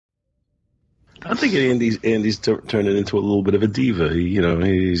I'm thinking Andy's turning into a little bit of a diva.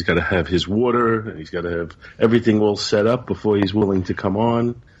 He's got to have his water. He's got to have everything all set up before he's willing to come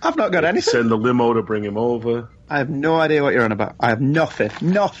on. I've not got anything. Send the limo to bring him over. I have no idea what you're on about. I have nothing.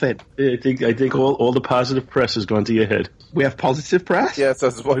 I think all the positive press has gone to your head. We have positive press? Yes,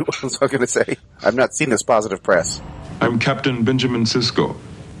 that's what I was going to say. I've not seen this positive press. I'm Captain Benjamin Sisko.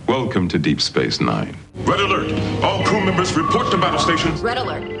 Welcome to Deep Space Nine. Red alert! All crew members report to battle stations. Red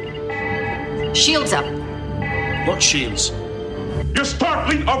alert. Shields up. What shields? You're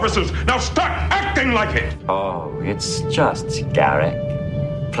Starfleet officers! Now start acting like it! Oh, it's just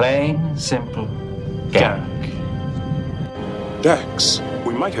Garrick. Plain, simple Garrick. Dax,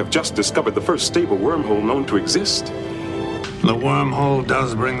 we might have just discovered the first stable wormhole known to exist. The wormhole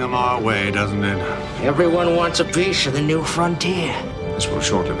does bring them our way, doesn't it? Everyone wants a piece of the new frontier. This will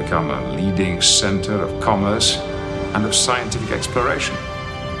shortly become a leading center of commerce and of scientific exploration.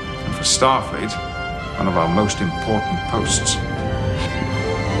 And for Starfleet, one of our most important posts.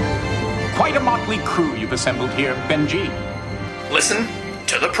 Quite a motley crew you've assembled here, Benji. Listen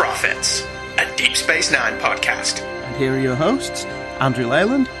to The Prophets, a Deep Space Nine podcast. And here are your hosts, Andrew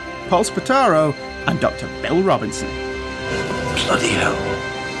Leyland, Paul Spataro, and Dr. Bill Robinson. Bloody hell.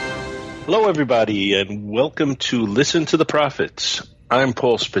 Hello, everybody, and welcome to Listen to the Prophets. I'm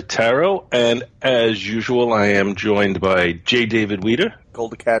Paul Spataro, and as usual, I am joined by J. David Weeder.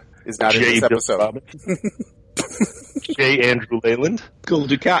 Golden Cat is not in this episode. J. Andrew Leyland.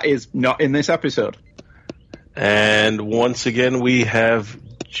 Golden Cat is not in this episode. And once again, we have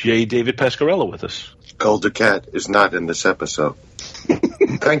J. David Pasquarello with us. Golden Cat is not in this episode.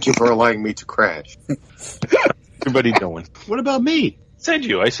 Thank you for allowing me to crash. Everybody doing? What about me? Said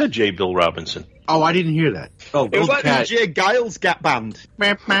you. I said J. Bill Robinson. Oh, I didn't hear that. Oh, it was like the J. Giles Gap Band.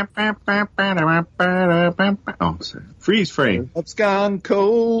 Oh, sorry. Freeze frame. It's gone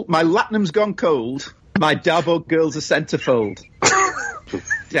cold. My Latinum's gone cold. My Dabo girl's a centerfold.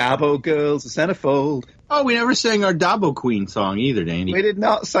 Dabo girl's a centerfold. Oh, we never sang our Dabo Queen song either, Danny. We did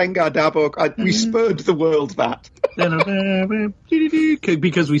not sing our Dabo. We spurred the world that.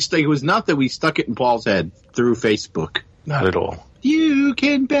 Because it was not that we stuck it in Paul's head through Facebook. Not at all. You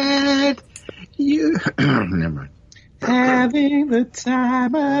can bet. Never mind. Having the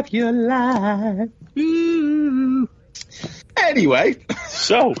time of your life. Ooh. Anyway.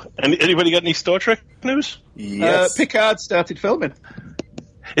 So, anybody got any Star Trek news? Yes. Picard started filming.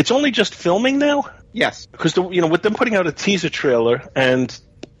 It's only just filming now? Yes. Because, with them putting out a teaser trailer, and,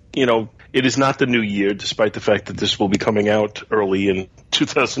 it is not the new year, despite the fact that this will be coming out early in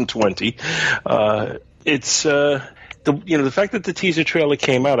 2020. The fact that the teaser trailer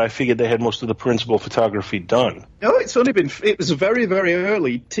came out, I figured they had most of the principal photography done. No, it was a very, very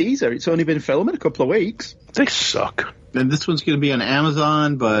early teaser. It's only been filming a couple of weeks. They suck. And this one's going to be on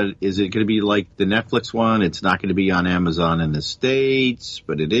Amazon, but is it going to be like the Netflix one? It's not going to be on Amazon in the States,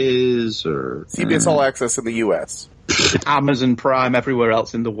 but it is, or... CBS All Access in the U.S. Amazon Prime everywhere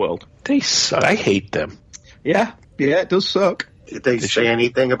else in the world. They suck. I hate them. Yeah, it does suck. Did they say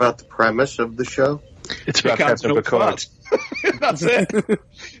anything about the premise of the show? It's about Captain Picard. That's it.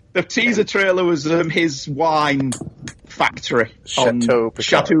 The teaser trailer was his wine factory. Chateau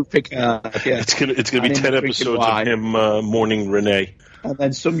Picard. Yeah. It's gonna be 10 episodes of him mourning Renee. And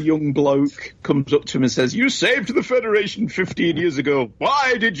then some young bloke comes up to him and says, "You saved the Federation 15 years ago.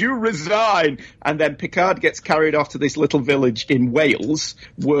 Why did you resign?" And then Picard gets carried off to this little village in Wales,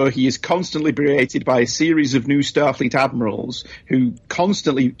 where he is constantly berated by a series of new Starfleet admirals who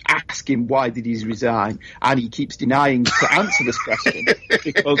constantly ask him why did he resign. And he keeps denying to answer this question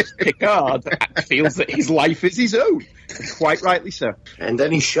because Picard feels that his life is his own. Quite rightly so. And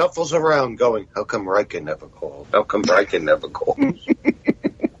then he shuffles around going, how come Riker never called? How come Riker never called?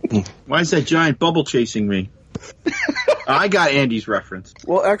 Why is that giant bubble chasing me? I got Andy's reference.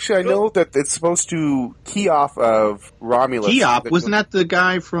 Well, actually, I know that it's supposed to key off of Romulus. Key off? Wasn't that the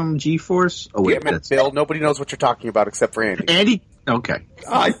guy from G-Force? Oh, wait, that's Bill. Nobody knows what you're talking about except for Andy. Andy? Okay.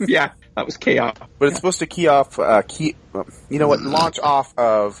 Yeah, that was key off. But it's supposed to key off, launch off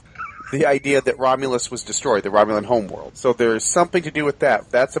of the idea that Romulus was destroyed, the Romulan homeworld. So there's something to do with that.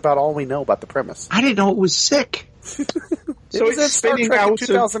 That's about all we know about the premise. I didn't know it was sick. So it's spinning out of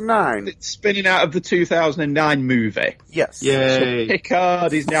 2009. It's spinning out of the 2009 movie. Yes. Yay. So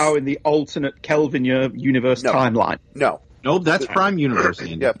Picard is now in the alternate Kelvin universe timeline. Nope, that's Prime Universe,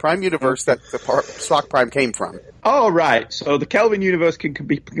 Andy. Yeah, Prime Universe that the Spock Prime came from. Oh, right. So the Kelvin universe can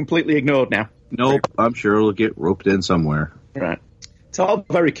be completely ignored now. Nope, I'm sure it'll get roped in somewhere. Right. It's all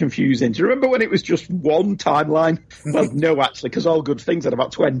very confusing. Do you remember when it was just one timeline? Well, no, actually, because All Good Things had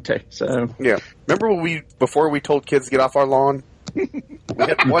about 20. So yeah. Remember when before we told kids to get off our lawn? We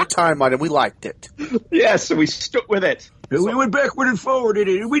had one time on it, we liked it. Yeah, so we stuck with it. We went backward and forward in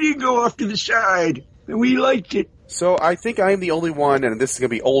it, and we didn't go off to the side, and we liked it. So I think I am the only one, and this is going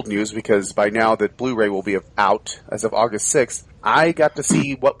to be old news because by now the Blu-ray will be out as of August 6th. I got to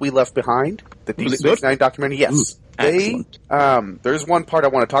see What We Left Behind, the Deep Space Nine documentary. Yes. There's one part I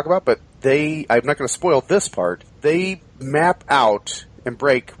want to talk about, but I'm not going to spoil this part. They map out and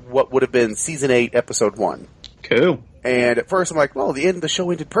break what would have been Season 8, Episode 1. Cool. And at first I'm like, well, the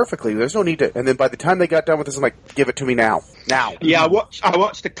show ended perfectly. There's no need to... And then by the time they got done with this, I'm like, give it to me now. Now. Yeah, I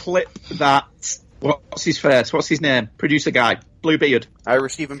watched a clip that... What's his face? What's his name? Producer guy. Bluebeard.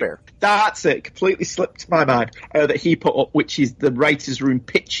 Irish Stephen Bear. That's it. Completely slipped my mind. That he put up, which is the writer's room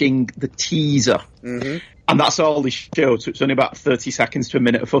pitching the teaser. Mm-hmm. And that's all he showed, so it's only about 30 seconds to a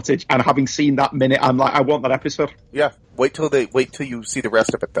minute of footage. And having seen that minute, I'm like, I want that episode. Yeah. Wait till you see the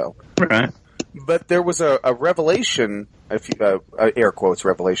rest of it, though. Right. But there was a revelation, air quotes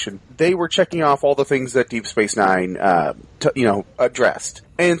revelation. They were checking off all the things that Deep Space Nine, addressed.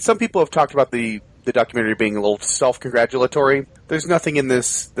 And some people have talked about the documentary being a little self-congratulatory. There's nothing in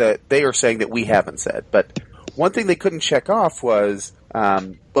this that they are saying that we haven't said. But one thing they couldn't check off was,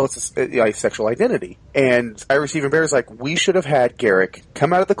 sexual identity. And Irish Stephen Bear is like, we should have had Garrick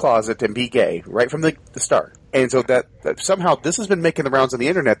come out of the closet and be gay right from the start. And so that somehow this has been making the rounds on the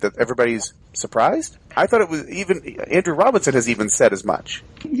internet that everybody's surprised. I thought it was even Andrew Robinson has even said as much.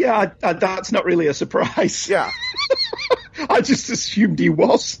 Yeah, that's not really a surprise. Yeah. I just assumed he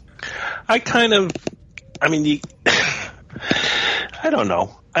was. I don't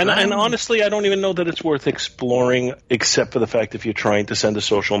know. And honestly, I don't even know that it's worth exploring, except for the fact if you're trying to send a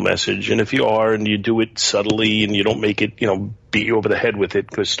social message. And if you are, and you do it subtly, and you don't make it, beat you over the head with it,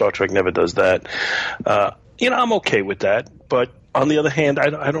 because Star Trek never does that, I'm okay with that. But on the other hand,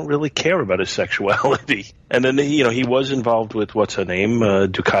 I don't really care about his sexuality. And then, he was involved with, what's her name,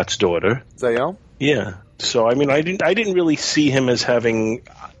 Ducat's daughter. Zayel? Yeah. So, I didn't really see him as having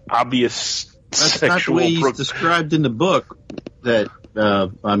obvious That's sexual... not the way he's described in the book, that...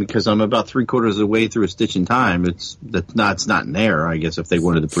 because I'm about 3/4 of the way through A Stitch in Time. It's not in there. I guess if they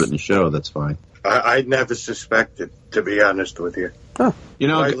wanted to put it in the show, that's fine. I never suspected, to be honest with you. Huh.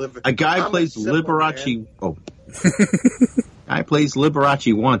 A guy plays Liberace. Oh, guy plays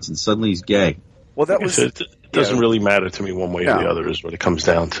Liberace once, and suddenly he's gay. Well, that was. It doesn't really matter to me one way or the other. Is what it comes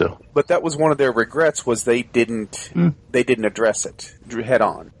down to. But that was one of their regrets was they didn't address it head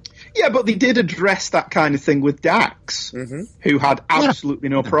on. Yeah, but they did address that kind of thing with Dax, who had absolutely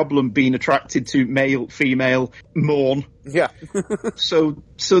no problem being attracted to male, female, Morn. Yeah. So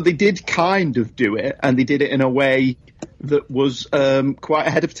they did kind of do it, and they did it in a way that was quite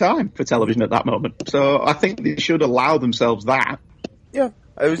ahead of time for television at that moment. So I think they should allow themselves that. Yeah.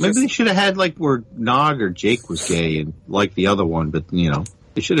 Maybe they should have had, where Nog or Jake was gay and like the other one, but,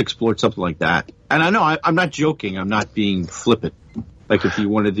 they should have explored something like that. And I know, I'm not joking, I'm not being flippant. Like, if you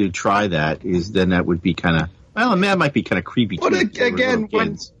wanted to try that, then that would be kind of... Well, that might be kind of creepy. But again,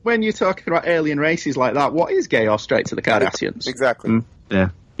 when you're talking about alien races like that, what is gay or straight to the Cardassians? Exactly. Yeah.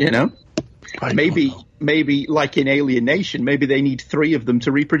 Maybe like in Alien Nation, maybe they need 3 of them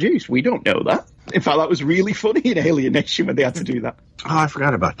to reproduce. We don't know that. In fact, that was really funny in Alien Nation when they had to do that. Oh, I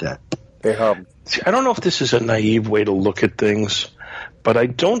forgot about that. See, I don't know if this is a naive way to look at things, but I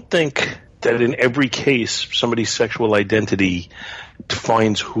don't think that in every case somebody's sexual identity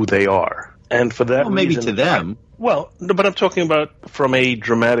defines who they are. And for that maybe reason, to them. Well, no, but I'm talking about from a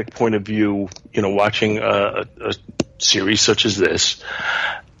dramatic point of view, watching a series such as this,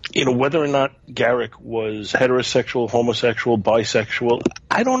 whether or not Garrick was heterosexual, homosexual, bisexual,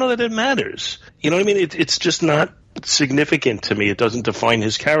 I don't know that it matters. You know what I mean? It's just not significant to me. It doesn't define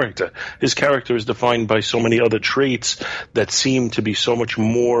his character. His character is defined by so many other traits that seem to be so much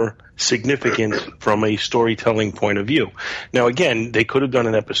more significant from a storytelling point of view. Now, again, they could have done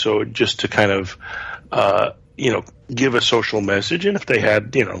an episode just to kind of, give a social message, and if they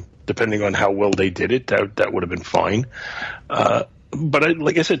had, depending on how well they did it, that would have been fine. But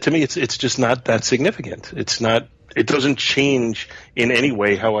like I said, to me, it's just not that significant. It doesn't change in any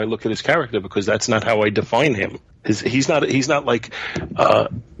way how I look at his character, because that's not how I define him. He's not like,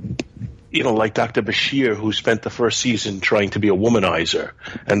 like Dr. Bashir, who spent the first season trying to be a womanizer,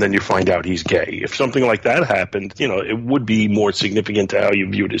 and then you find out he's gay. If something like that happened, it would be more significant to how you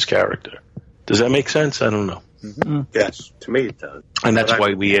viewed his character. Does that make sense? I don't know. Mm-hmm. Yes, to me it does. And that's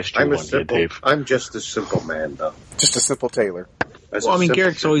why we asked you on here, Dave. I'm just a simple man, though. Just a simple tailor.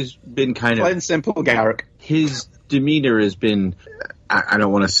 Garrick's always been kind of... Plain simple Garrick. His demeanor has been, I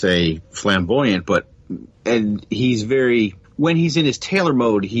don't want to say flamboyant, and he's very... When he's in his tailor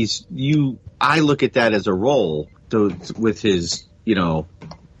mode, I look at that as a role, with his,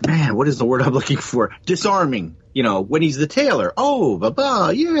 man, what is the word I'm looking for? Disarming. When he's the tailor. Oh,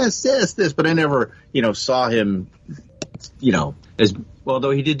 yes, this. But I never, saw him, as well,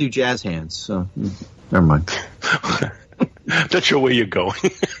 though he did do jazz hands. So never mind. Not sure where you're going.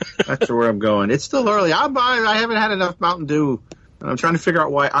 Not sure where I'm going. It's still early. I haven't had enough Mountain Dew. I'm trying to figure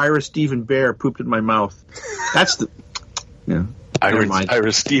out why Ira Stephen Bear pooped in my mouth. That's the... Yeah.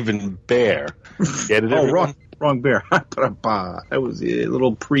 Ira Stephen Bear. Get it? Wrong bear. That was a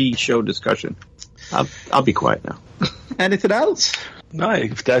little pre-show discussion. I'll be quiet now. Anything else? No,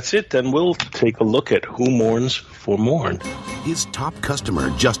 if that's it, then we'll take a look at who mourns for Morn. His top customer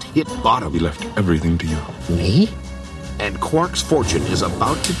just hit bottom. He left everything to you. Me? And Quark's fortune is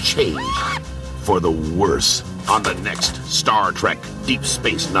about to change for the worse on the next Star Trek Deep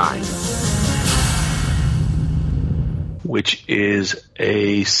Space Nine. Which is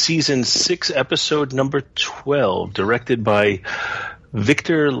a season 6 episode number 12, directed by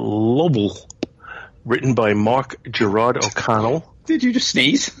Victor Lobel, written by Mark Gerard O'Connell. Did you just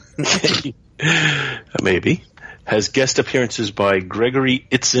sneeze? Maybe. Has guest appearances by Gregory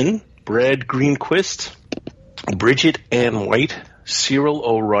Itzin, Brad Greenquist, Bridget Ann White, Cyril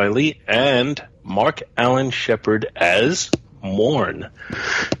O'Reilly, and Mark Allen Shepard as Morn.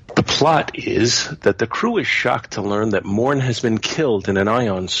 The plot is that the crew is shocked to learn that Morn has been killed in an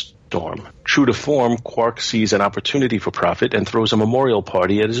ion storm. True to form, Quark sees an opportunity for profit and throws a memorial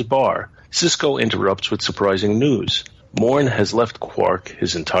party at his bar. Sisko interrupts with surprising news. Morn has left Quark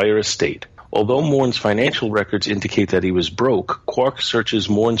his entire estate. Although Morn's financial records indicate that he was broke, Quark searches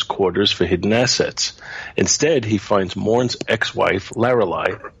Morn's quarters for hidden assets. Instead, he finds Morn's ex-wife,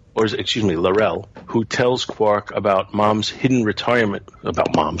 Larell, who tells Quark about Mom's hidden retirement.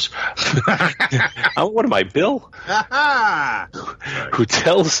 About Mom's. What am I, Bill? Who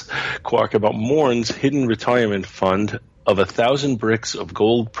tells Quark about Morn's hidden retirement fund of 1,000 bricks of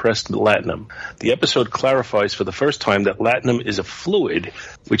gold-pressed latinum. The episode clarifies for the first time that latinum is a fluid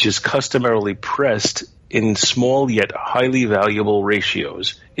which is customarily pressed in small yet highly valuable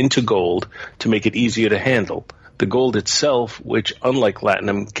ratios into gold to make it easier to handle. The gold itself, which unlike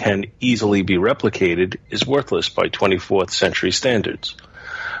latinum can easily be replicated, is worthless by 24th century standards.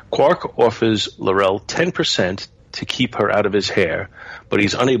 Quark offers Larell 10% to keep her out of his hair, but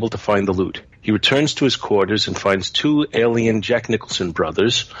he's unable to find the loot. He returns to his quarters and finds 2 alien Jack Nicholson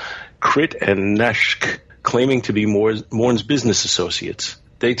brothers, Crit and Nashk, claiming to be Morn's business associates.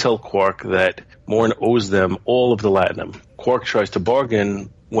 They tell Quark that Morn owes them all of the latinum. Quark tries to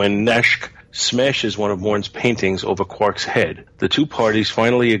bargain when Nashk smashes one of Morn's paintings over Quark's head. The 2 parties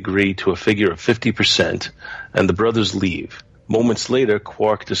finally agree to a figure of 50%, and the brothers leave. Moments later,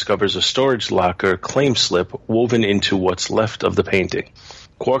 Quark discovers a storage locker claim slip woven into what's left of the painting.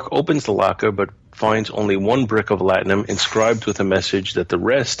 Quark opens the locker but finds only 1 brick of latinum inscribed with a message that the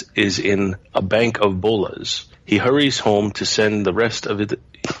rest is in a bank of bolas. He hurries home to send for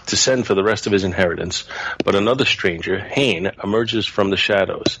the rest of his inheritance, but another stranger, Hayne, emerges from the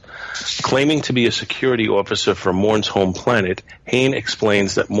shadows. Claiming to be a security officer for Morn's home planet, Hayne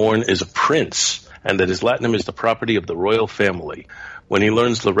explains that Morn is a prince and that his latinum is the property of the royal family. When he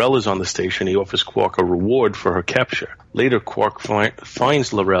learns Larell is on the station, he offers Quark a reward for her capture. Later, Quark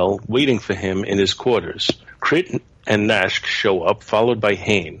finds Larell waiting for him in his quarters. Crit and Nashk show up, followed by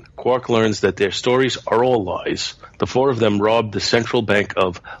Hayne. Quark learns that their stories are all lies. The 4 of them robbed the central bank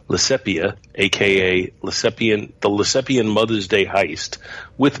of Lesepia, a.k.a. the Lesepian Mother's Day heist,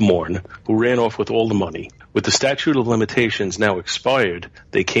 with Morn, who ran off with all the money. With the statute of limitations now expired,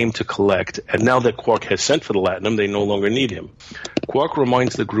 they came to collect, and now that Quark has sent for the latinum, they no longer need him. Quark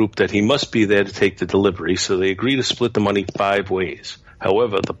reminds the group that he must be there to take the delivery, so they agree to split the money 5 ways.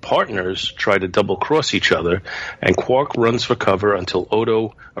 However, the partners try to double-cross each other, and Quark runs for cover until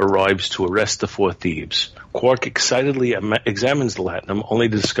Odo arrives to arrest the 4 thieves. Quark excitedly examines the latinum, only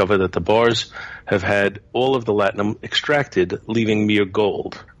to discover that the bars have had all of the latinum extracted, leaving mere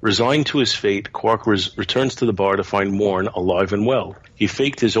gold. Resigned to his fate, Quark returns to the bar to find Morn alive and well. He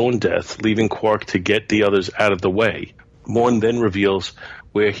faked his own death, leaving Quark to get the others out of the way. Morn then reveals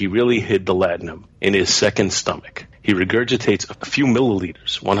where he really hid the latinum, in his second stomach. He regurgitates a few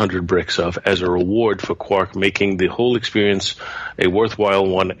milliliters, 100 bricks of, as a reward for Quark making the whole experience a worthwhile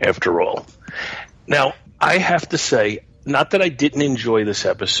one after all. Now, I have to say, not that I didn't enjoy this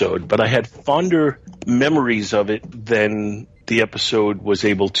episode, but I had fonder memories of it than the episode was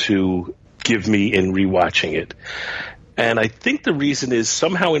able to give me in rewatching it. And I think the reason is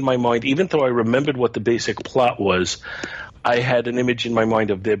somehow in my mind, even though I remembered what the basic plot was, I had an image in my mind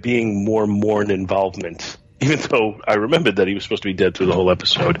of there being more Morn involvement, even though I remembered that he was supposed to be dead through the whole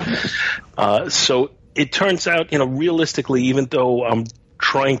episode. So it turns out, realistically, even though I'm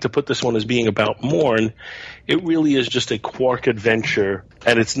trying to put this one as being about Morn, it really is just a Quark adventure,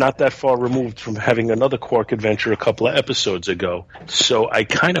 and it's not that far removed from having another Quark adventure a couple of episodes ago. So I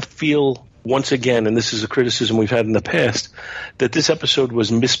kind of feel, once again, and this is a criticism we've had in the past, that this episode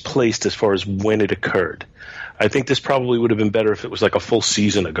was misplaced as far as when it occurred. I think this probably would have been better if it was like a full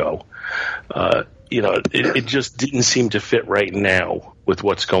season ago. It just didn't seem to fit right now with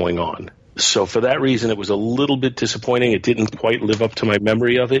what's going on. So for that reason, it was a little bit disappointing. It didn't quite live up to my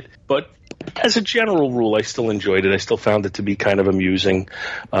memory of it. But as a general rule, I still enjoyed it. I still found it to be kind of amusing.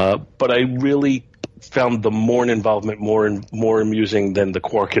 But I really found the Morn involvement more amusing than the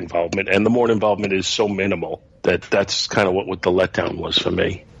Quark involvement. And the Morn involvement is so minimal that's kind of what the letdown was for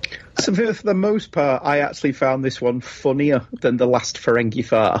me. So for the most part, I actually found this one funnier than the last Ferengi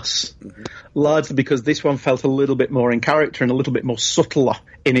farce, largely because this one felt a little bit more in character and a little bit more subtler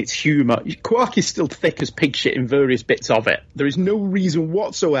in its humour. Quark is still thick as pig shit in various bits of it. There is no reason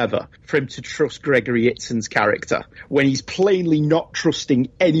whatsoever for him to trust Gregory Itzon's character when he's plainly not trusting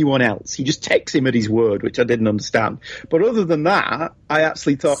anyone else. He just takes him at his word, which I didn't understand. But other than that, I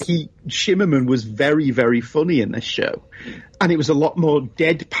actually thought Shimmerman was very, very funny in this show. And it was a lot more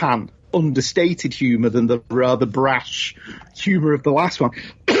deadpan, understated humour than the rather brash humour of the last one.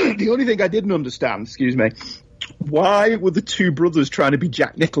 The only thing I didn't understand, why were the two brothers trying to be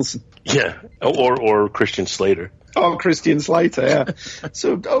Jack Nicholson? Yeah, or Christian Slater. Oh, Christian Slater, yeah.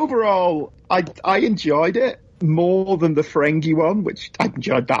 So overall, I enjoyed it more than the Ferengi one, which I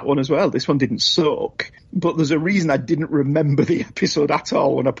enjoyed that one as well. This one didn't suck. But there's a reason I didn't remember the episode at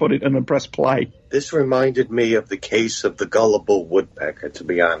all when I put it in and pressed play. This reminded me of the case of the gullible woodpecker, to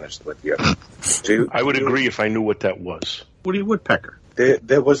be honest with you. I would agree if I knew what that was. Woody Woodpecker.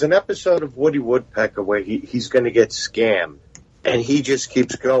 There was an episode of Woody Woodpecker where he's going to get scammed, and he just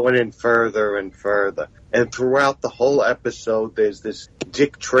keeps going in further and further. And throughout the whole episode, there's this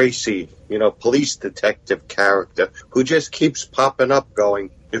Dick Tracy, police detective character who just keeps popping up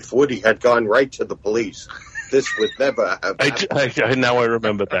going, if Woody had gone right to the police, this would never have happened. Now I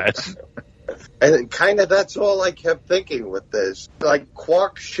remember that. And kind of that's all I kept thinking with this. Like,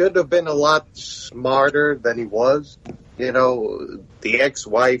 Quark should have been a lot smarter than he was. The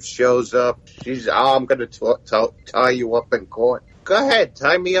ex-wife shows up. She's, I'm going to tie you up in court. Go ahead,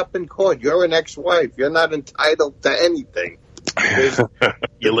 tie me up in court. You're an ex-wife. You're not entitled to anything.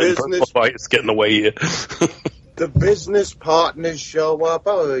 You're letting personal fights get in the way here. The business partners show up.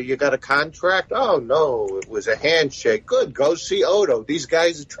 Oh, you got a contract? Oh, no, it was a handshake. Good, go see Odo. These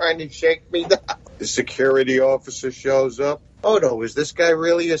guys are trying to shake me down. The security officer shows up. Odo, is this guy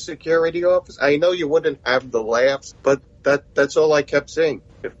really a security officer? I know you wouldn't have the laughs, but that's all I kept saying.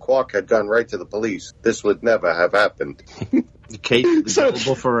 If Quark had gone right to the police, this would never have happened. Kate, the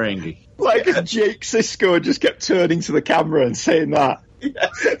gullible Ferengi. Like if Jake Sisko just kept turning to the camera and saying that. Yeah,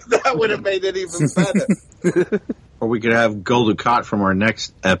 that would have made it even better. Or we could have Gul Dukat from our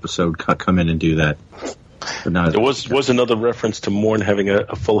next episode come in and do that. But no, there was another reference to Morn having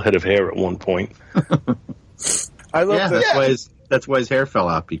a full head of hair at one point. I love that. That's why his hair fell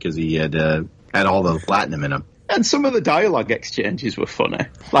out, because he had all the platinum in him. And some of the dialogue exchanges were funny,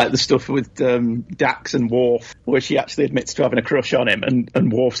 like the stuff with Dax and Worf, where she actually admits to having a crush on him,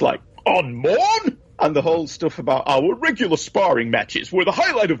 and Worf's like, on Morn? And the whole stuff about our regular sparring matches were the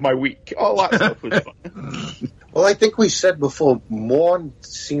highlight of my week. All that stuff was fun. Well, I think we said before, Morn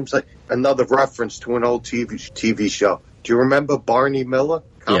seems like another reference to an old TV show. Do you remember Barney Miller?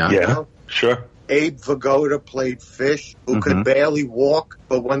 Yeah, sure. Abe Vigoda played Fish, who could barely walk,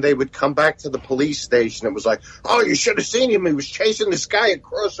 but when they would come back to the police station, it was like, oh, you should have seen him. He was chasing this guy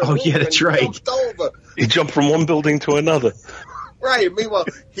across the room. Oh, yeah, that's right. He jumped from one building to another. Right. Meanwhile,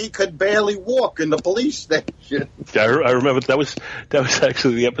 he could barely walk in the police station. Yeah, I remember that was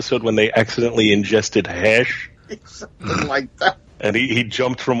actually the episode when they accidentally ingested hash. Something like that. And he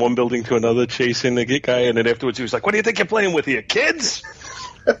jumped from one building to another chasing the guy, and then afterwards he was like, what do you think you're playing with here, kids?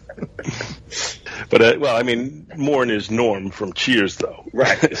 But, Morn is Norm from Cheers, though.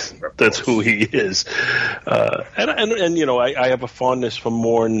 Right. That's who he is. I have a fondness for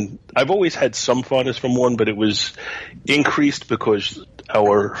Morn. I've always had some fondness for Morn, but it was increased because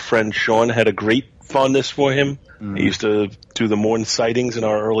our friend Sean had a great fondness for him. He used to do the Morn sightings in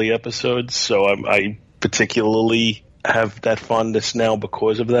our early episodes, so I particularly have that fondness now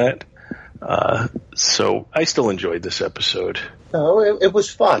because of that. So I still enjoyed this episode. No, it was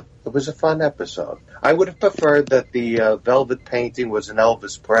fun. It was a fun episode. I would have preferred that the velvet painting was an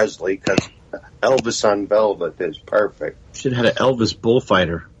Elvis Presley, because Elvis on velvet is perfect. Should have had an Elvis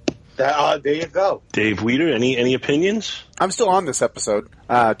bullfighter. There you go. Dave Weeder, any opinions? I'm still on this episode.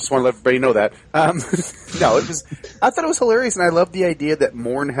 Just want to let everybody know that. No, I thought it was hilarious, and I love the idea that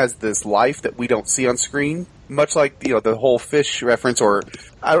Morn has this life that we don't see on screen. Much like, the whole fish reference, or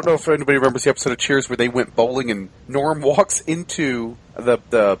I don't know if anybody remembers the episode of Cheers where they went bowling and Norm walks into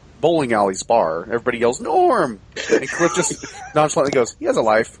the bowling alley's bar. Everybody yells, "Norm!" And Cliff just nonchalantly goes, "He has a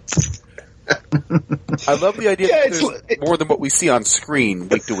life." I love the idea that there's more than what we see on screen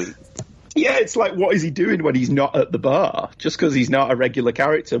week to week. Yeah, it's like, what is he doing when he's not at the bar? Just because he's not a regular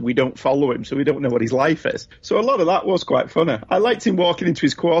character, we don't follow him, so we don't know what his life is. So a lot of that was quite funny. I liked him walking into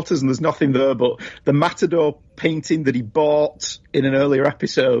his quarters and there's nothing there but the Matador painting that he bought in an earlier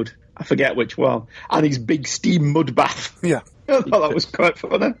episode. I forget which one. And his big steam mud bath. Yeah. I thought that was quite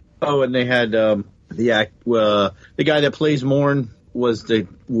funny. Oh, and they had the guy that plays Morn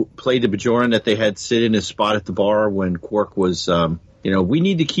played the Bajoran that they had sit in his spot at the bar when Quark was... we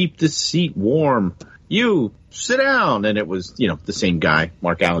need to keep this seat warm. You, sit down. And it was, the same guy,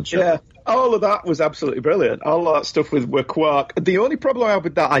 Mark Allen show. Yeah, all of that was absolutely brilliant. All of that stuff with Quark. The only problem I have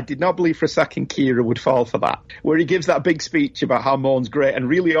with that, I did not believe for a second Kira would fall for that. Where he gives that big speech about how Morn's great, and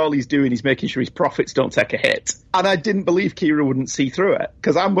really all he's doing is making sure his profits don't take a hit. And I didn't believe Kira wouldn't see through it.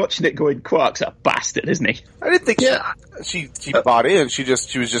 Because I'm watching it going, Quark's a bastard, isn't he? I didn't think she bought in. She was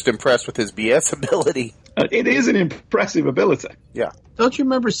just impressed with his BS ability. It is an impressive ability. Yeah. Don't you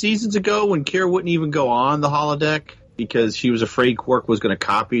remember seasons ago when Kira wouldn't even go on the holodeck because she was afraid Quark was going to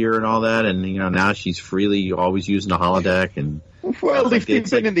copy her and all that, and now she's freely always using the holodeck and. Well, they've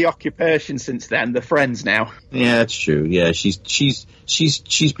been in the occupation since then. They're friends now. Yeah, that's true. Yeah, she's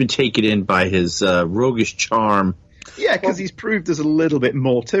been taken in by his roguish charm. Yeah, because he's proved there's a little bit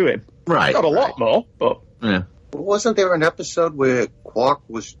more to him. Right. Not a lot more, but yeah. Wasn't there an episode where Quark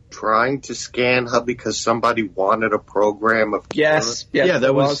was trying to scan her because somebody wanted a program of... Yes. Yeah,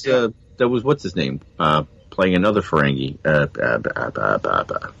 that was what's his name? Playing another Ferengi.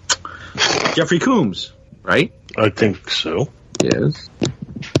 Jeffrey Combs, right? I think so. Yes.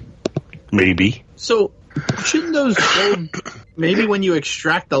 Maybe. So, shouldn't those gold... Maybe when you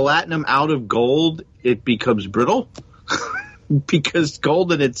extract the latinum out of gold, it becomes brittle? Because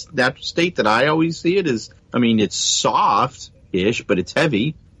gold in its natural state that I always see it is... it's soft-ish, but it's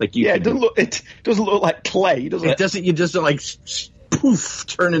heavy. It doesn't look like clay, does it? It doesn't. You just poof,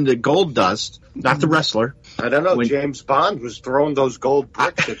 turn into gold dust. Not the wrestler. I don't know. James Bond was throwing those gold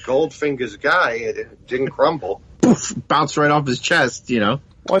bricks at Goldfinger's guy, and it didn't crumble. Poof, bounced right off his chest. Well,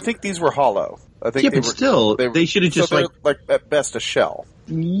 I think these were hollow. I think they should have just at best a shell.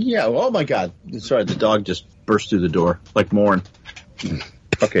 Yeah. Oh my God. Sorry, the dog just burst through the door like Morn.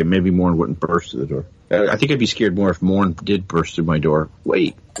 Okay, maybe Morn wouldn't burst through the door. I think I'd be scared more if Morn did burst through my door.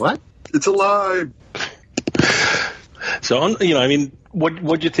 Wait, what? It's alive. So,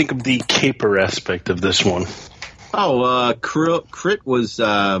 what'd you think of the caper aspect of this one? Oh, Crit was,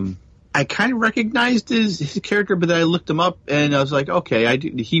 I kind of recognized his character, but then I looked him up and I was like, okay,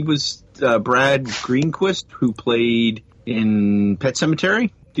 he was Brad Greenquist, who played in Pet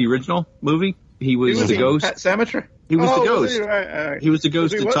Sematary, the original movie. He was the ghost. Pet Sematary? He was the ghost. Right. He was the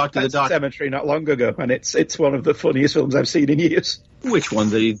ghost that talked to the doctor. Cemetery not long ago, and it's one of the funniest films I've seen in years. Which one?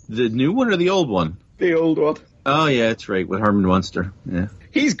 The new one or the old one? The old one. Oh yeah, that's right, with Herman Munster. Yeah,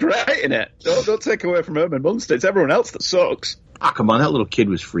 he's great in it. Don't take away from Herman Munster. It's everyone else that sucks. Ah, come on, that little kid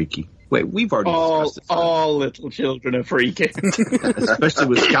was freaky. Wait, we've already discussed this. All little children are freaky, especially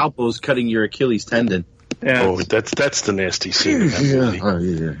with scalpels cutting your Achilles tendon. Yeah. Oh, that's the nasty scene. Yeah. Oh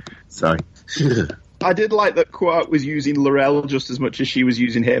yeah. Sorry. I did like that Quark was using Laurel just as much as she was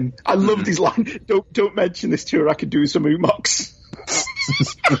using him. I loved his line, don't mention this to her, I could do some umox.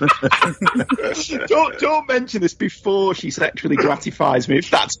 don't mention this before she sexually gratifies me,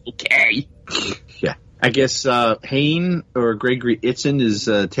 if that's okay. Yeah. I guess Hayne or Gregory Itzin is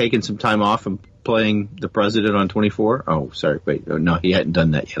taking some time off and playing the president on 24. Oh, sorry, wait. No, he hadn't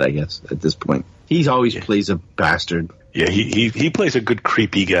done that yet, I guess, at this point. He's always plays a bastard. Yeah, he plays a good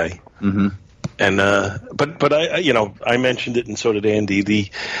creepy guy. Mm-hmm. And but I mentioned it, and so did Andy.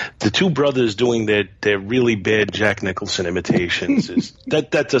 The two brothers doing their really bad Jack Nicholson imitations that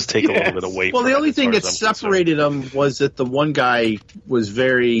does take a little bit away. Well, from the only thing that separated them was that the one guy was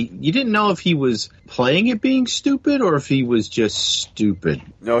you didn't know if he was playing it being stupid or if he was just stupid.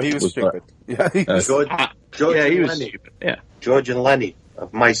 No, he was stupid. Yeah, he was George was stupid. Yeah, George and Lenny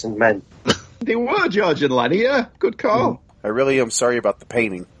of Mice and Men. They were George and Lenny. Yeah, good call. I really am sorry about the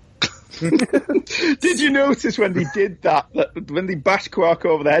painting. Did you notice when they did that when they bash Quark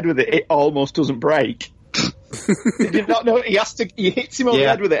over the head with it almost doesn't break? Did you not know he hits him over the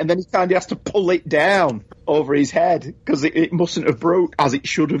head with it and then he kind of has to pull it down over his head because it mustn't have broke as it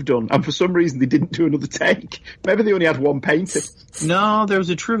should have done. And for some reason, they didn't do another take. Maybe they only had one painting. No, there was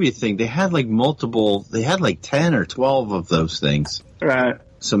a trivia thing. They had like multiple. They had like 10 or 12 of those things. Right.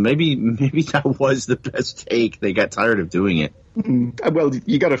 So maybe that was the best take. They got tired of doing it. Well,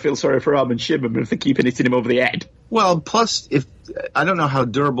 you got to feel sorry for Armin Shimmerman if they keep hitting him over the head. Well, plus, if I don't know how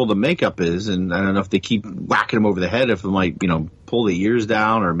durable the makeup is, and I don't know if they keep whacking him over the head, if they might, pull the ears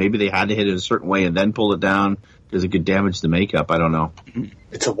down, or maybe they had to hit it a certain way and then pull it down because it could damage the makeup. I don't know.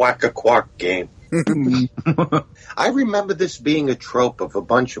 It's a whack-a-quark game. I remember this being a trope of a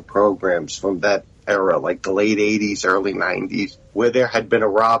bunch of programs from that era, like the late 80s, early 90s, where there had been a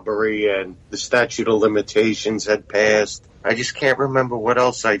robbery and the statute of limitations had passed. I just can't remember what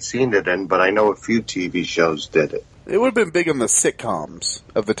else I'd seen it in, but I know a few TV shows did it. It would have been big on the sitcoms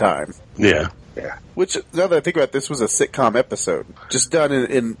of the time. Yeah. Which, now that I think about it, this was a sitcom episode, just done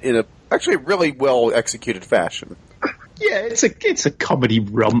in a actually really well executed fashion. Yeah, it's a comedy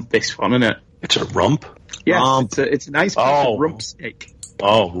rump, this one, isn't it? It's a rump? Yeah, it's a nice piece of rump steak.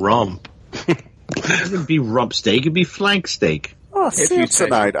 Oh, rump. It wouldn't be rump steak, it'd be flank steak. Oh,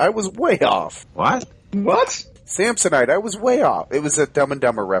 Samsonite, I was way off. What? Samsonite, I was way off. It was a Dumb and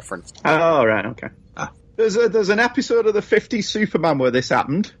Dumber reference. Oh, right, okay. There's an episode of the 50s Superman where this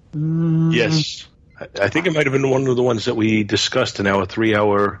happened. Yes. I think it might have been one of the ones that we discussed in our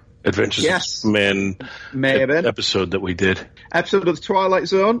 3-hour Adventures of Superman episode that we did. Episode of The Twilight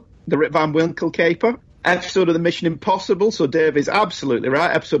Zone, the Rip Van Winkle caper. Episode of The Mission Impossible, so Dave is absolutely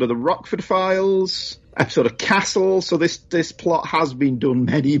right. Episode of The Rockford Files. Episode of Castle, so this plot has been done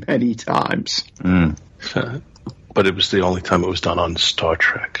many, many times. But it was the only time it was done on Star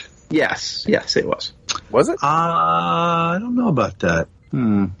Trek. Yes, it was. Was it? I don't know about that.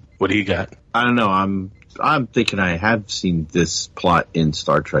 What do you got? I don't know. I'm thinking I have seen this plot in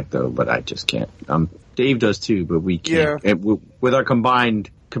Star Trek, though, but I just can't. Dave does too, but we can't. Yeah. With our combined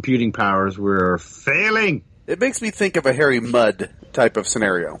computing powers, we're failing. It makes me think of a Harry Mudd type of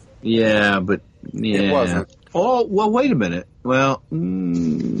scenario. Yeah, but it wasn't. Oh, well, wait a minute. Well,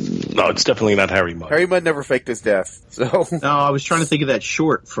 no, it's definitely not Harry Mudd. Harry Mudd never faked his death. So no, I was trying to think of that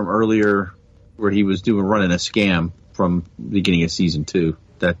short from earlier where he was running a scam from the beginning of season 2.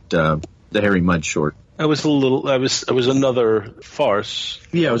 That the Harry Mudd short. It was another farce.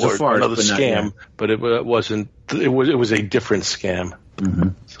 Yeah, it was a farce, another scam, but it wasn't. It was a different scam. Mm-hmm.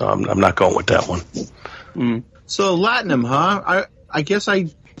 So I'm not going with that one. So Latinum, huh? I guess I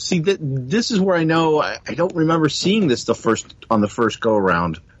see that this is where I know I don't remember seeing this on the first go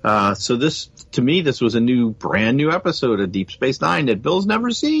around. So this, to me, this was a brand new episode of Deep Space Nine that Bill's never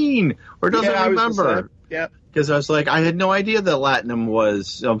seen or doesn't remember. Yeah. Because I was like, I had no idea that Latinum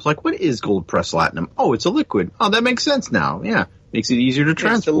was. I was like, what is gold pressed Latinum? Oh, it's a liquid. Oh, that makes sense now. Yeah, makes it easier to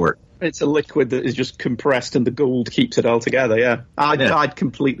transport. It's a liquid that is just compressed, and the gold keeps it all together. Yeah, I'd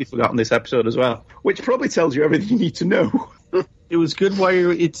completely forgotten this episode as well, which probably tells you everything you need to know. It was good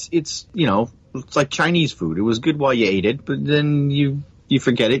while it's it's like Chinese food. It was good while you ate it, but then you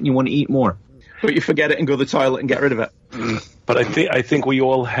forget it and you want to eat more. But you forget it and go to the toilet and get rid of it. But I think we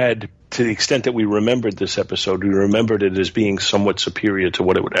all had, to the extent that we remembered this episode, we remembered it as being somewhat superior to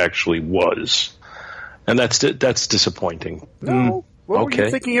what it actually was, and that's disappointing. No, what were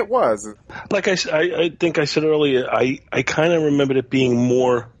you thinking it was? Like I think I said earlier, I kind of remembered it being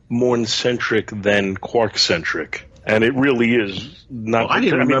more Morn-centric than Quark-centric, and it really is not. Well, I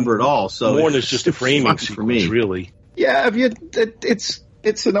didn't remember it all. So Morn is just a framing sequence for me, really. Yeah,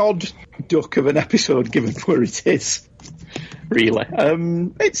 it's an odd duck of an episode given where it is. Really,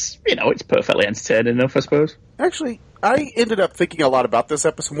 it's perfectly entertaining enough, I suppose. Actually, I ended up thinking a lot about this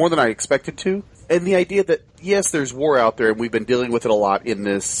episode, more than I expected to, and the idea that yes, there's war out there, and we've been dealing with it a lot in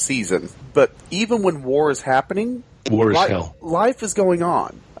this season. But even when war is happening, hell. Life is going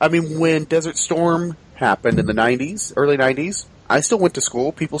on. I mean, when Desert Storm happened in the early 90s, I still went to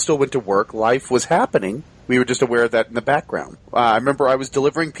school. People still went to work. Life was happening. We were just aware of that in the background. I remember I was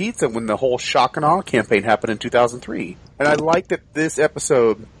delivering pizza when the whole Shock and Awe campaign happened in 2003. And I like that this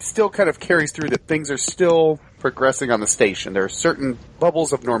episode still kind of carries through that things are still progressing on the station. There are certain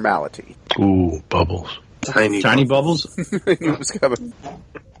bubbles of normality. Ooh, bubbles. Tiny bubbles? It was coming.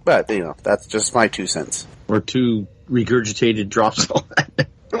 But, that's just my 2 cents. Or 2 regurgitated drops of that.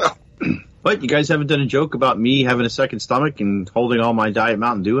 But you guys haven't done a joke about me having a second stomach and holding all my Diet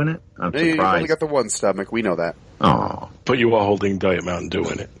Mountain Dew in it? I'm surprised. You only got the one stomach. We know that. Oh. But you are holding Diet Mountain Dew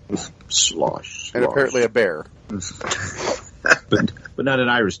in it. Slosh. And apparently a bear. but not an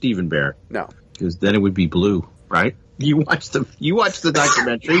Irish Stephen bear. No. Because then it would be blue, right? You watched the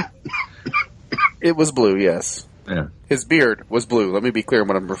documentary. It was blue, yes. Yeah. His beard was blue. Let me be clear on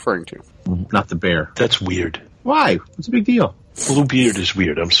what I'm referring to. Not the bear. That's weird. Why? What's the big deal? Blue beard is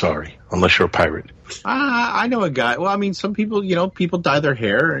weird. I'm sorry. Unless you're a pirate. I know a guy. Well, I mean, some people, people dye their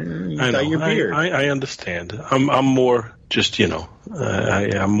hair and I know. dye your beard. I understand. I'm more just,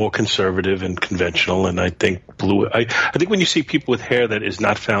 I'm more conservative and conventional, and I think blue. I think when you see people with hair that is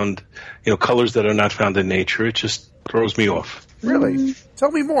not found, colors that are not found in nature, it just throws me off. Really?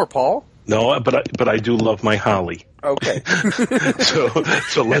 Tell me more, Paul. No, but I do love my holly. Okay.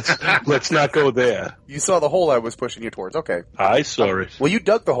 so let's not go there. You saw the hole I was pushing you towards. Okay. I saw it. Well, you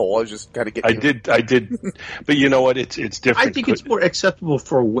dug the hole. I was just kind of getting. I did. But you know what? It's different. I think it's more acceptable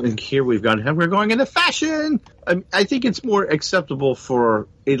for here we're going into fashion. I think it's more acceptable for,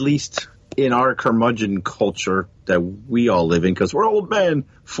 at least in our curmudgeon culture that we all live in, because we're old men,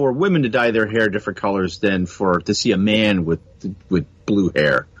 for women to dye their hair different colors than to see a man with blue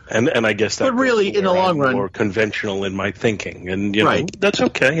hair. And I guess that, but really, in the long run, more conventional in my thinking, and right. That's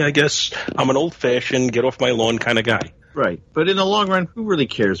okay. I guess I'm an old-fashioned, get off my lawn kind of guy. Right, but in the long run, who really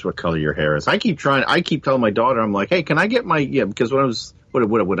cares what color your hair is? I keep telling my daughter, I'm like, hey, can I get because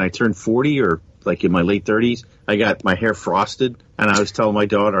when I turned 40 or like in my late 30s, I got my hair frosted, and I was telling my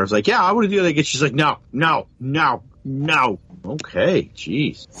daughter, I was like, yeah, I want to do that again. She's like, no. Okay,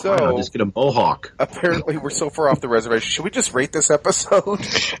 jeez. So I'll just get a mohawk. Apparently, we're so far off the reservation. Should we just rate this episode?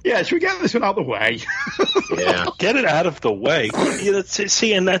 Yeah, should we get this one out of the way? Yeah, get it out of the way.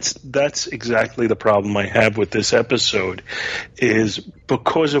 See, and that's exactly the problem I have with this episode, is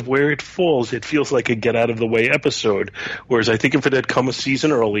because of where it falls, it feels like a get out of the way episode. Whereas I think if it had come a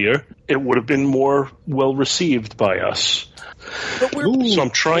season earlier, it would have been more well received by us. So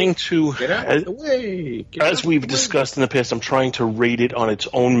I'm trying to, as we've discussed in the past, I'm trying to rate it on its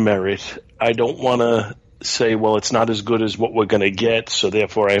own merit. I don't want to say, well, it's not as good as what we're going to get, so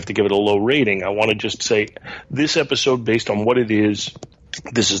therefore I have to give it a low rating. I want to just say, this episode, based on what it is,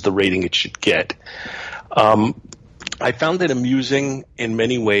 this is the rating it should get. I found it amusing in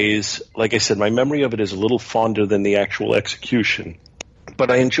many ways. Like I said, my memory of it is a little fonder than the actual execution. But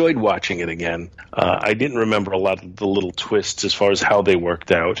I enjoyed watching it again. I didn't remember a lot of the little twists as far as how they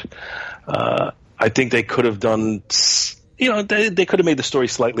worked out. I think they could have done, they could have made the story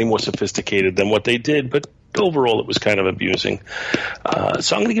slightly more sophisticated than what they did, but overall it was kind of amusing.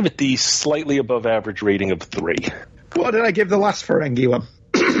 So I'm going to give it the slightly above average rating of 3. What did I give the last Ferengi one?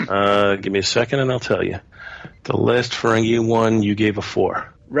 Give me a second and I'll tell you. The last Ferengi one, you gave a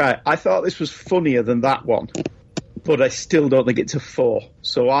 4. Right. I thought this was funnier than that one. But I still don't think it's a 4.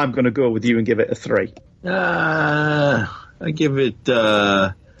 So I'm going to go with you and give it a 3. I give it 3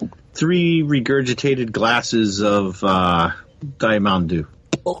 regurgitated glasses of Diamond.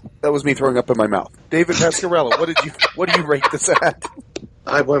 Oh, that was me throwing up in my mouth. David Pasquarello, what do you rate this at?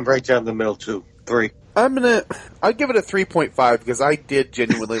 I went right down the middle too. 3. I'd give it a 3.5 because I did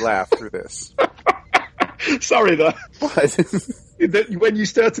genuinely laugh through this. Sorry, though. What? When you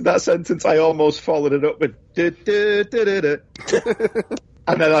started that sentence, I almost followed it up with and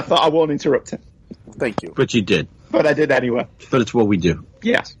then I thought I won't interrupt it. Thank you. But you did. But I did anyway. But it's what we do.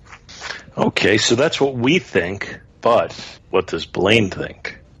 Yes. Okay, so that's what we think, but what does Blaine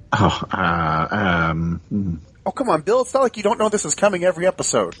think? Oh, come on, Bill. It's not like you don't know this is coming every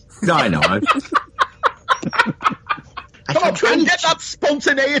episode. No, I know. Come on, try and get that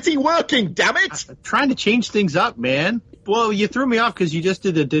spontaneity working, damn it! I'm trying to change things up, man. Well, you threw me off because you just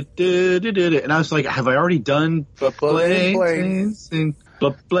did the and I was like, have I already done Blaine?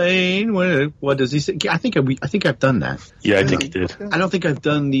 What does he say? I think I've done that. Yeah, I think you did. I don't think I've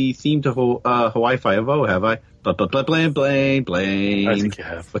done the theme to Hawaii Five-0, have I? Blaine. I think you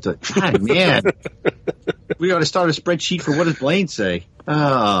have. What's that? God, man. We ought to start a spreadsheet for what does Blaine say.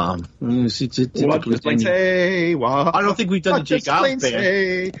 What does Blaine say? I don't think we've done the Jake Oz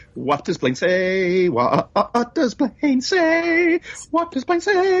band. What does Blaine say? What does Blaine say? What does Blaine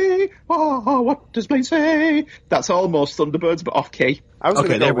say? What does Blaine say? That's almost Thunderbirds, but off key. I was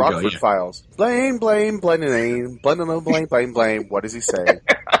going to go Rockford Files. Blaine. What does he say?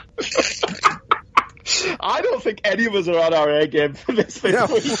 I don't think any of us are on our A game for this thing.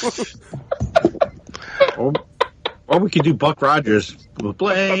 Or we could do Buck Rogers.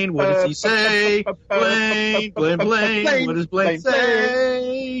 Blaine, what does he say? Blaine, what does Blaine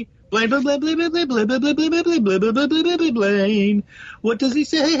say? Blaine, what does he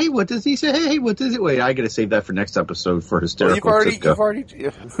say? Wait, I gotta save that for next episode for hysterical. Well, you've already.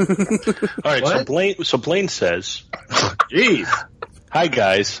 All right, so Blaine says, "Jeez, hi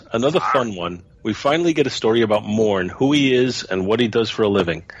guys, another fun one. We finally get a story about Morn, who he is, and what he does for a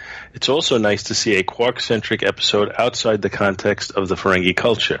living. It's also nice to see a Quark-centric episode outside the context of the Ferengi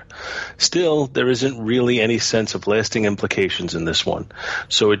culture. Still, there isn't really any sense of lasting implications in this one,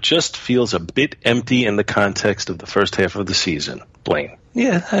 so it just feels a bit empty in the context of the first half of the season. Blaine.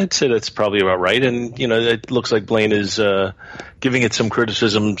 Yeah, I'd say that's probably about right, and, it looks like Blaine is giving it some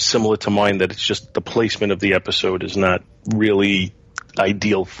criticism similar to mine, that it's just the placement of the episode is not really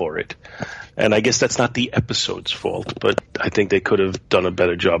ideal for it. And I guess that's not the episode's fault, but I think they could have done a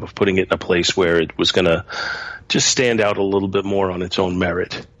better job of putting it in a place where it was going to just stand out a little bit more on its own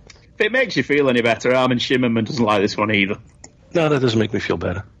merit. If it makes you feel any better, Armin Shimmerman doesn't like this one either. No, that doesn't make me feel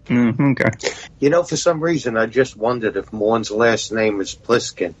better. Okay. For some reason, I just wondered if Morn's last name is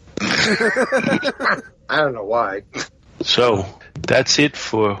Pliskin. I don't know why. So, that's it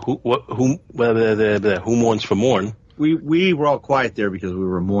for Who Mourns for Morn. We were all quiet there because we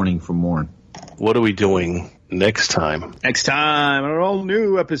were mourning for Morn. What are we doing next time? Next time, an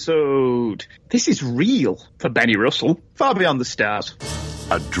all-new episode. This is real for Benny Russell. Far beyond the stars.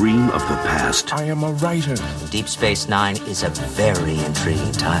 A dream of the past. I am a writer. Deep Space Nine is a very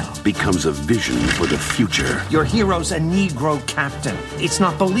intriguing title. Becomes a vision for the future. Your hero's a Negro captain. It's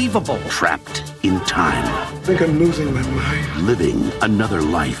not believable. Trapped in time. I think I'm losing my mind. Living another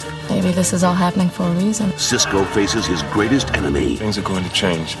life. Maybe this is all happening for a reason. Cisco faces his greatest enemy. Things are going to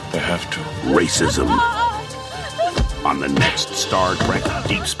change. They have to. Racism. On the next Star Trek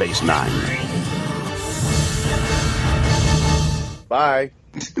Deep Space Nine. Bye.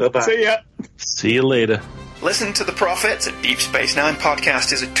 Bye-bye. See ya. See you later. Listen to The Prophets, a Deep Space Nine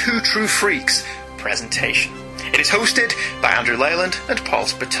podcast, is a Two True Freaks presentation. It is hosted by Andrew Leyland and Paul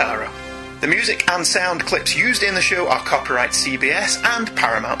Spataro. The music and sound clips used in the show are copyright CBS and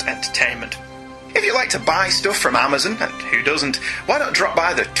Paramount Entertainment. If you like to buy stuff from Amazon, and who doesn't, why not drop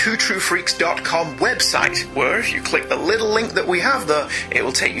by the twotruefreaks.com website, where if you click the little link that we have there, it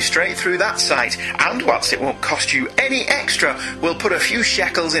will take you straight through that site, and whilst it won't cost you any extra, we'll put a few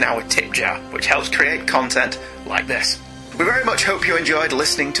shekels in our tip jar, which helps create content like this. We very much hope you enjoyed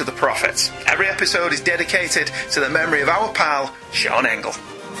listening to The Prophets. Every episode is dedicated to the memory of our pal, Sean Engel.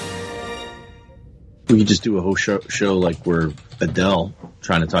 We could just do a whole show like we're Adele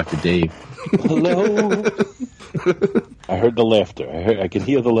trying to talk to Dave. Hello. I heard the laughter. I can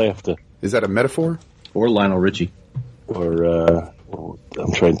hear the laughter. Is that a metaphor? Or Lionel Richie. Or,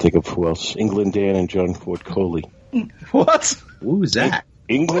 I'm trying to think of who else. England Dan and John Ford Coley. What? Who was that?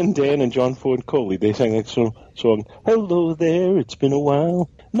 England Dan and John Ford Coley. They sang that song, Hello there, it's been a while.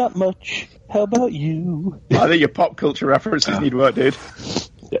 Not much. How about you? I think your pop culture references need work, dude.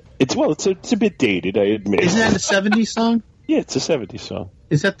 It's a bit dated, I admit. Isn't that a 70s song? Yeah, it's a 70s song.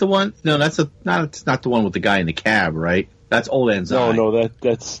 Is that the one? No, that's not the one with the guy in the cab, right? That's Old Lang Syne. No,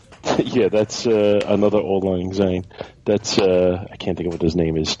 that's another Old Lang Syne. That's I can't think of what his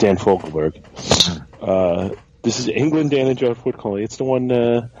name is. Dan Fogelberg. This is England, Dan and John Ford Coley. It's the one.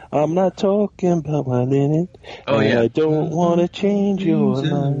 I'm not talking about my linen. Oh yeah. I don't want to change your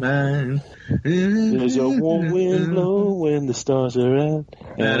mind. There's a warm wind blowing, the stars are out,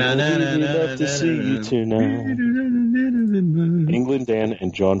 and I'd really love to see you tonight. England, Dan,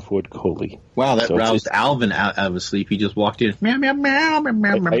 and John Ford Coley. Wow, that roused Alvin out of his sleep. He just walked in. Meow, meow, meow, meow,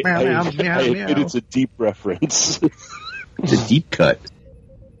 meow, meow, meow, I admit it's a deep reference. It's a deep cut.